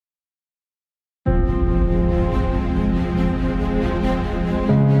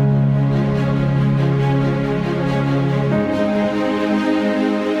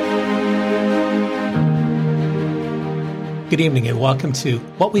Good evening and welcome to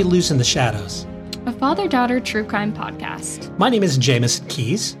What We Lose in the Shadows, a father-daughter true crime podcast. My name is Jameson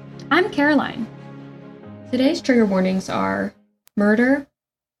Keys. I'm Caroline. Today's trigger warnings are murder,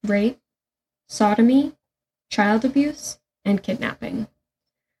 rape, sodomy, child abuse, and kidnapping.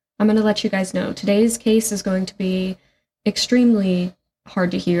 I'm going to let you guys know today's case is going to be extremely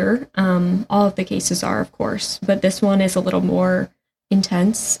hard to hear. All of the cases are, of course, but this one is a little more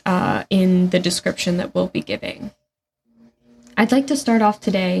intense in the description that we'll be giving. I'd like to start off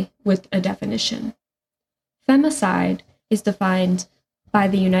today with a definition. Femicide is defined by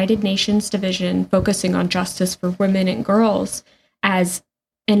the United Nations Division focusing on justice for women and girls as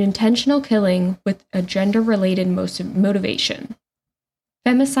an intentional killing with a gender-related motivation.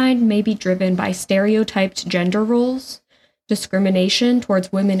 Femicide may be driven by stereotyped gender roles, discrimination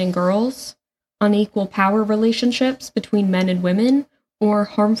towards women and girls, unequal power relationships between men and women, or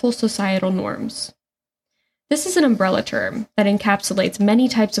harmful societal norms. This is an umbrella term that encapsulates many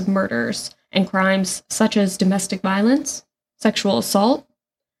types of murders and crimes such as domestic violence, sexual assault,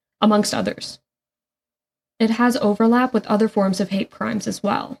 amongst others. It has overlap with other forms of hate crimes as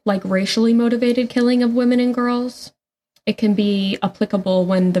well, like racially motivated killing of women and girls. It can be applicable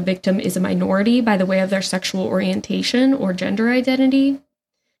when the victim is a minority by the way of their sexual orientation or gender identity.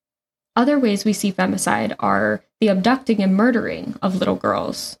 Other ways we see femicide are the abducting and murdering of little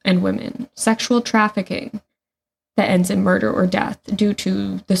girls and women, sexual trafficking that ends in murder or death due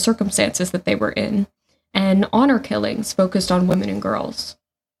to the circumstances that they were in, and honor killings focused on women and girls.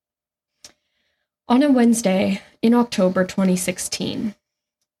 On a Wednesday in October 2016,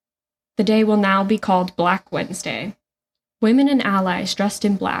 the day will now be called Black Wednesday. Women and allies dressed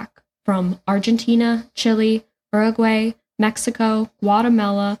in black from Argentina, Chile, Uruguay, Mexico,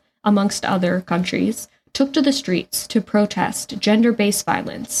 Guatemala, amongst other countries, took to the streets to protest gender-based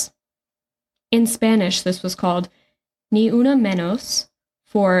violence. In Spanish, this was called Ni una menos,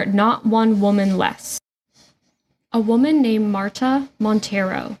 for not one woman less. A woman named Marta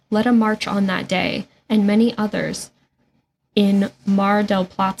Montero led a march on that day, and many others, in Mar del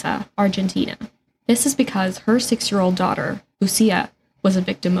Plata, Argentina. This is because her 6-year-old daughter, Lucia, was a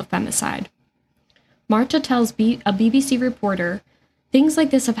victim of femicide. Marta tells a BBC reporter, "Things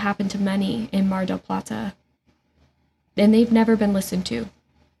like this have happened to many in Mar del Plata, and they've never been listened to."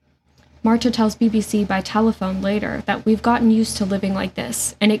 Marta tells BBC by telephone later that we've gotten used to living like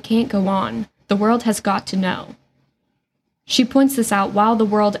this, and it can't go on. The world has got to know. She points this out while the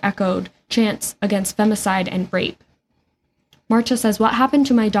world echoed chants against femicide and rape. Marta says, "What happened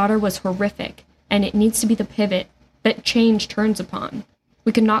to my daughter was horrific, and it needs to be the pivot that change turns upon.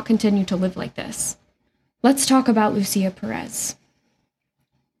 We cannot continue to live like this." Let's talk about Lucia Perez.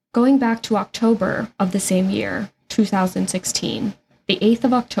 Going back to October of the same year, 2016, the 8th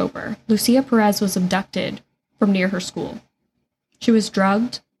of October, Lucia Perez was abducted from near her school. She was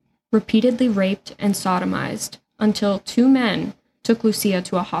drugged, repeatedly raped, and sodomized until 2 men took Lucia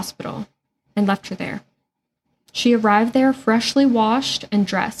to a hospital and left her there. She arrived there freshly washed and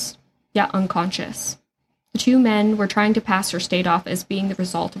dressed, yet unconscious. The 2 men were trying to pass her state off as being the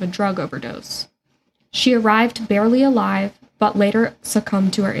result of a drug overdose. She arrived barely alive, but later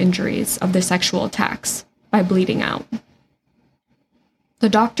succumbed to her injuries of the sexual attacks by bleeding out. The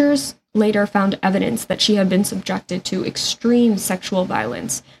doctors later found evidence that she had been subjected to extreme sexual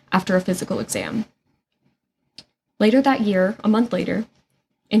violence after a physical exam. Later that year, a month later,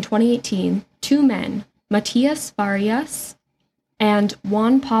 in 2018, 2 men, Matias Farias and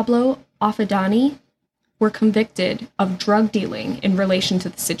Juan Pablo Afidani, were convicted of drug dealing in relation to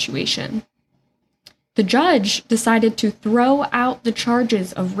the situation. The judge decided to throw out the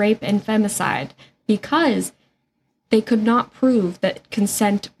charges of rape and femicide because they could not prove that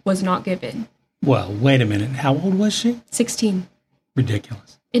consent was not given. Well, wait a minute. How old was she? 16.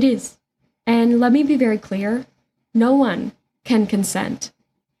 Ridiculous. It is. And let me be very clear. No one can consent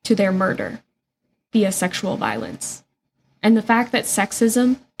to their murder via sexual violence. And the fact that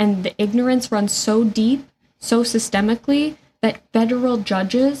sexism and the ignorance run so deep, so systemically, that federal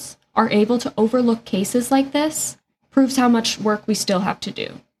judges are able to overlook cases like this proves how much work we still have to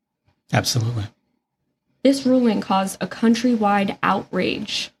do. Absolutely. This ruling caused a countrywide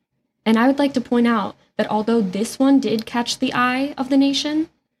outrage. And I would like to point out that although this one did catch the eye of the nation,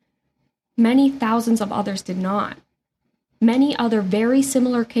 many thousands of others did not. Many other very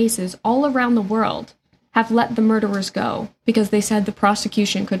similar cases all around the world have let the murderers go because they said the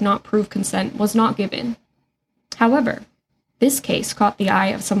prosecution could not prove consent was not given. However, this case caught the eye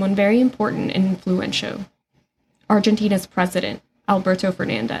of someone very important and influential, Argentina's president, Alberto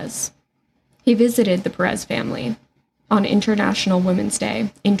Fernandez. He visited the Perez family on International Women's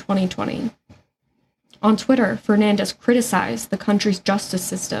Day in 2020. On Twitter, Fernandez criticized the country's justice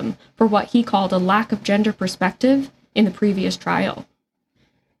system for what he called a lack of gender perspective in the previous trial.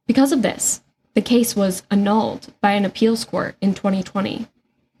 Because of this, the case was annulled by an appeals court in 2020,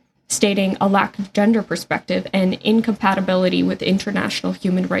 stating a lack of gender perspective and incompatibility with international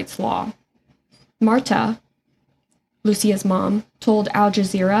human rights law. Marta, Lucia's mom, told Al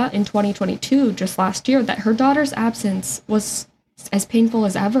Jazeera in 2022, just last year, that her daughter's absence was as painful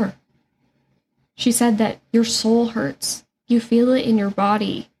as ever. She said that your soul hurts. You feel it in your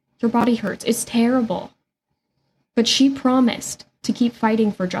body. Your body hurts. It's terrible. But she promised to keep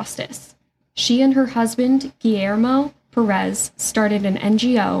fighting for justice. She and her husband, Guillermo Perez, started an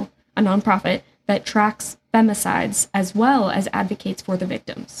NGO, a nonprofit, that tracks femicides as well as advocates for the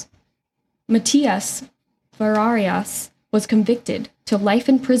victims. Matias Ferrarias was convicted to life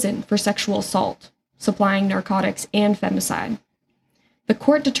in prison for sexual assault, supplying narcotics, and femicide. The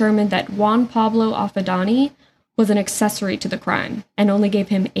court determined that Juan Pablo Afadani was an accessory to the crime and only gave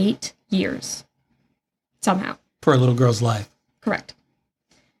him 8 years. Somehow. For a little girl's life. Correct.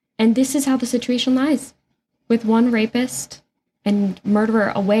 And this is how the situation lies, with one rapist and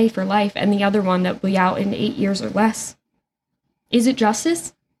murderer away for life and the other one that will be out in 8 years or less. Is it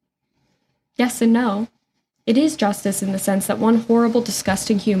justice? Yes and no. It is justice in the sense that one horrible,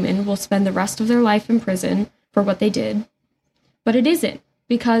 disgusting human will spend the rest of their life in prison for what they did. But it isn't,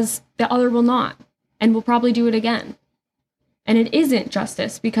 because the other will not, and will probably do it again. And it isn't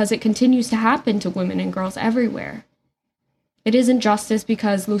justice because it continues to happen to women and girls everywhere. It isn't justice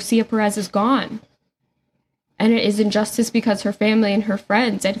because Lucia Perez is gone. And it isn't justice because her family and her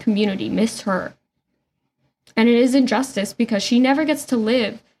friends and community miss her. And it isn't justice because she never gets to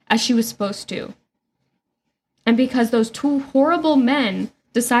live as she was supposed to. And because those two horrible men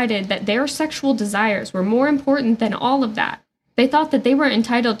decided that their sexual desires were more important than all of that. They thought that they were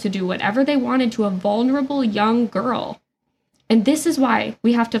entitled to do whatever they wanted to a vulnerable young girl. And this is why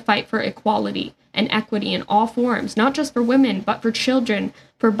we have to fight for equality and equity in all forms, not just for women, but for children,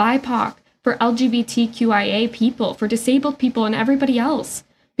 for BIPOC, for LGBTQIA people, for disabled people, and everybody else.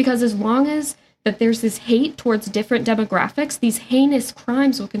 Because as long as that there's this hate towards different demographics, these heinous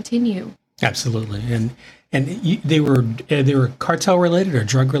crimes will continue. Absolutely. They were cartel related or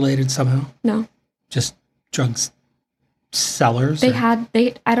drug related somehow? No. Just drugs sellers? I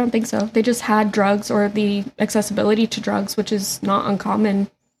don't think so. They just had drugs or the accessibility to drugs, which is not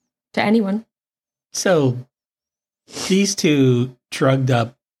uncommon to anyone. So these two drugged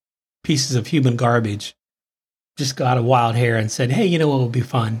up pieces of human garbage just got a wild hair and said, hey, you know what would be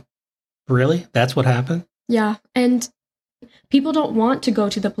fun? Really? That's what happened? Yeah. And people don't want to go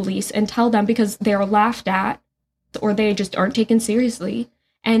to the police and tell them because they're laughed at or they just aren't taken seriously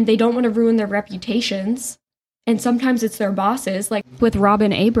and they don't want to ruin their reputations. And sometimes it's their bosses, like with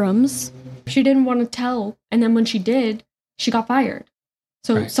Robin Abrams. She didn't want to tell. And then when she did, she got fired.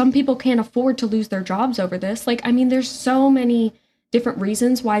 So right. Some people can't afford to lose their jobs over this. There's so many different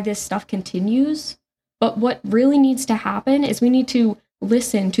reasons why this stuff continues. But what really needs to happen is we need to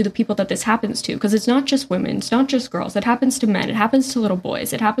listen to the people that this happens to, because it's not just women, it's not just girls. It happens to men, it happens to little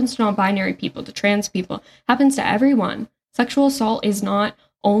boys, it happens to non-binary people, to trans people, it happens to everyone. Sexual assault is not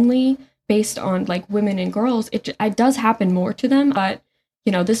only based on women and girls. It does happen more to them, but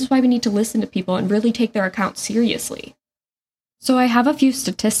this is why we need to listen to people and really take their account seriously. So I have a few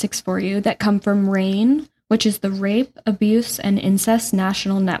statistics for you that come from RAINN, which is the Rape, Abuse, and Incest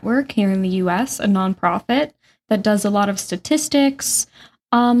National Network here in the US, a nonprofit that does a lot of statistics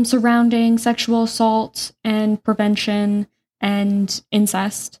surrounding sexual assault and prevention and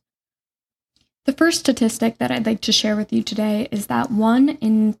incest. The first statistic that I'd like to share with you today is that 1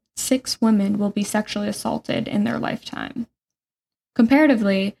 in 6 women will be sexually assaulted in their lifetime.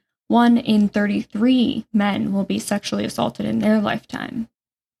 Comparatively, 1 in 33 men will be sexually assaulted in their lifetime.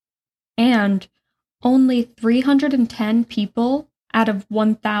 And only 310 people out of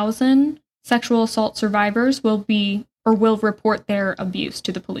 1,000 sexual assault survivors will report their abuse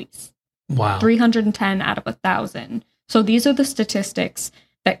to the police. Wow. 310 out of 1,000. So these are the statistics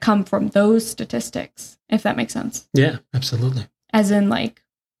that come from those statistics, if that makes sense. Yeah, absolutely. As in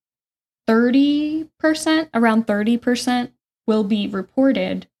 30%, around 30% will be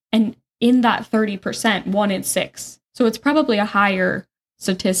reported. And in that 30%, 1 in 6. So it's probably a higher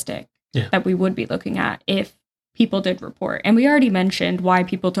statistic that we would be looking at if people did report. And we already mentioned why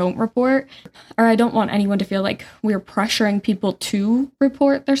people don't report. Or I don't want anyone to feel like we're pressuring people to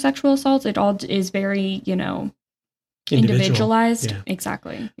report their sexual assaults. It all is very, individualized. Yeah.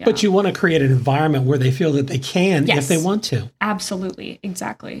 Exactly. Yeah. But you want to create an environment where they feel that they can if they want to. Absolutely.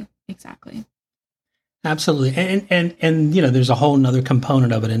 Exactly. Absolutely. And there's a whole nother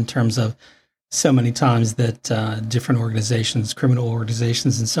component of it in terms of so many times that different organizations, criminal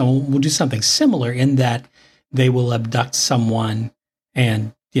organizations and so on, will do something similar in that they will abduct someone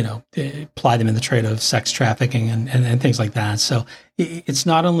and, apply them in the trade of sex trafficking and things like that. So it's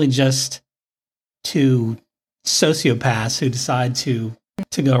not only just to sociopaths who decide to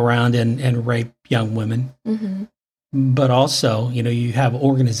go around and rape young women, but also, you have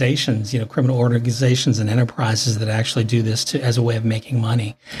organizations, criminal organizations and enterprises that actually do this as a way of making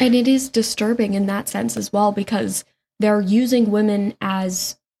money. And it is disturbing in that sense as well, because they're using women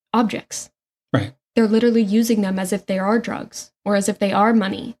as objects. Right. They're literally using them as if they are drugs or as if they are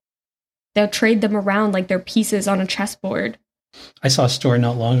money. They'll trade them around like they're pieces on a chessboard. I saw a story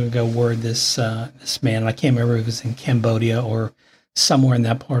not long ago where this man, I can't remember if it was in Cambodia or somewhere in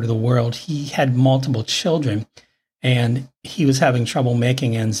that part of the world, he had multiple children and he was having trouble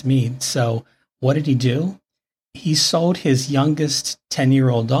making ends meet. So what did he do? He sold his youngest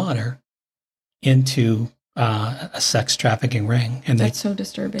 10-year-old daughter into a sex trafficking ring. And that's so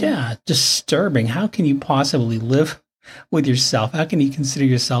disturbing. Yeah, disturbing. How can you possibly live with yourself? How can you consider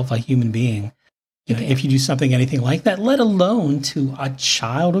yourself a human being? If you do something, anything like that, let alone to a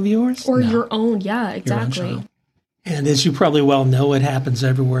child of yours? Or your own. Yeah, exactly. Your own child. And as you probably well know, it happens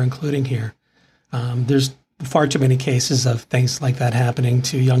everywhere, including here. There's far too many cases of things like that happening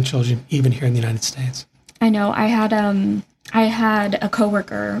to young children, even here in the United States. I know. I had a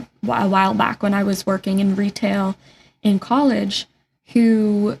coworker a while back when I was working in retail in college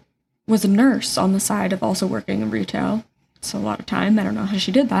who was a nurse on the side of also working in retail. It's a lot of time. I don't know how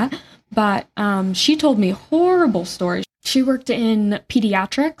she did that. But she told me horrible stories. She worked in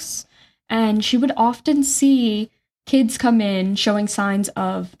pediatrics, and she would often see kids come in showing signs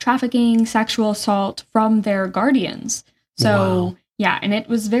of trafficking, sexual assault from their guardians. So, wow. Yeah, and it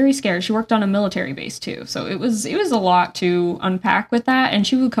was very scary. She worked on a military base too. So it was a lot to unpack with that. And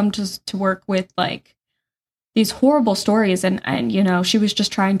she would come to work with like these horrible stories, and she was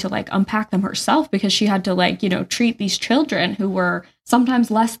just trying to like unpack them herself, because she had to like, treat these children who were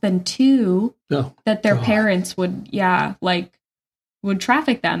sometimes less than 2 that their parents would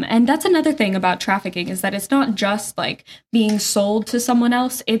traffic them. And that's another thing about trafficking, is that it's not just like being sold to someone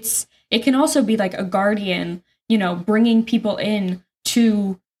else. It can also be like a guardian, bringing people in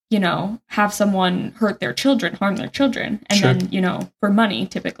to, have someone harm their children, and sure. Then, for money,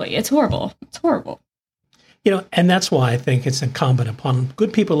 typically. It's horrible. It's horrible. And that's why I think it's incumbent upon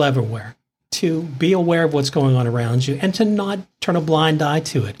good people everywhere to be aware of what's going on around you and to not turn a blind eye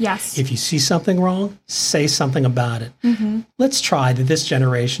to it. Yes. If you see something wrong, say something about it. Mm-hmm. Let's try this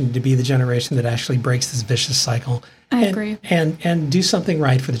generation to be the generation that actually breaks this vicious cycle. I agree. And do something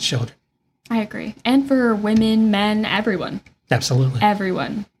right for the children. I agree. And for women, men, everyone. Absolutely.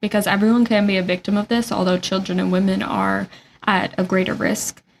 Everyone. Because everyone can be a victim of this, although children and women are at a greater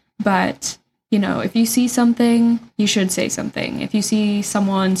risk. But if you see something, you should say something. If you see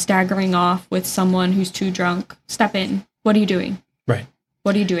someone staggering off with someone who's too drunk, step in. What are you doing? Right.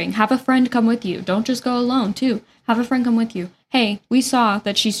 What are you doing? Have a friend come with you. Don't just go alone, too. Have a friend come with you. Hey, we saw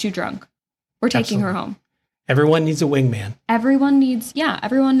that she's too drunk. We're taking her home. Everyone needs a wingman. Everyone needs a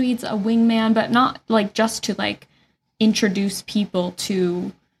wingman, but not like just to like introduce people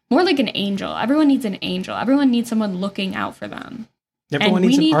to, more like an angel. Everyone needs an angel. Everyone needs someone looking out for them. Everyone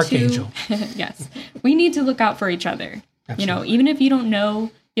needs an archangel. Yes. We need to look out for each other. Absolutely. Even if you don't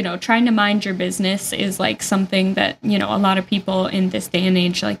know, trying to mind your business is like something that, a lot of people in this day and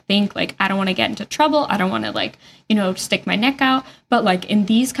age like think like, I don't want to get into trouble. I don't want to like, stick my neck out. But like in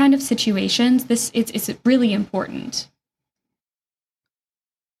these kind of situations, it's really important.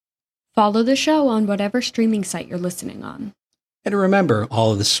 Follow the show on whatever streaming site you're listening on. And remember,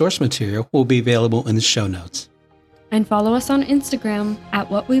 all of the source material will be available in the show notes. And follow us on Instagram at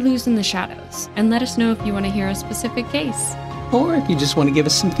What We Lose in the Shadows. And let us know if you want to hear a specific case. Or if you just want to give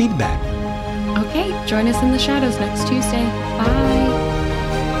us some feedback. Okay, join us in the shadows next Tuesday. Bye.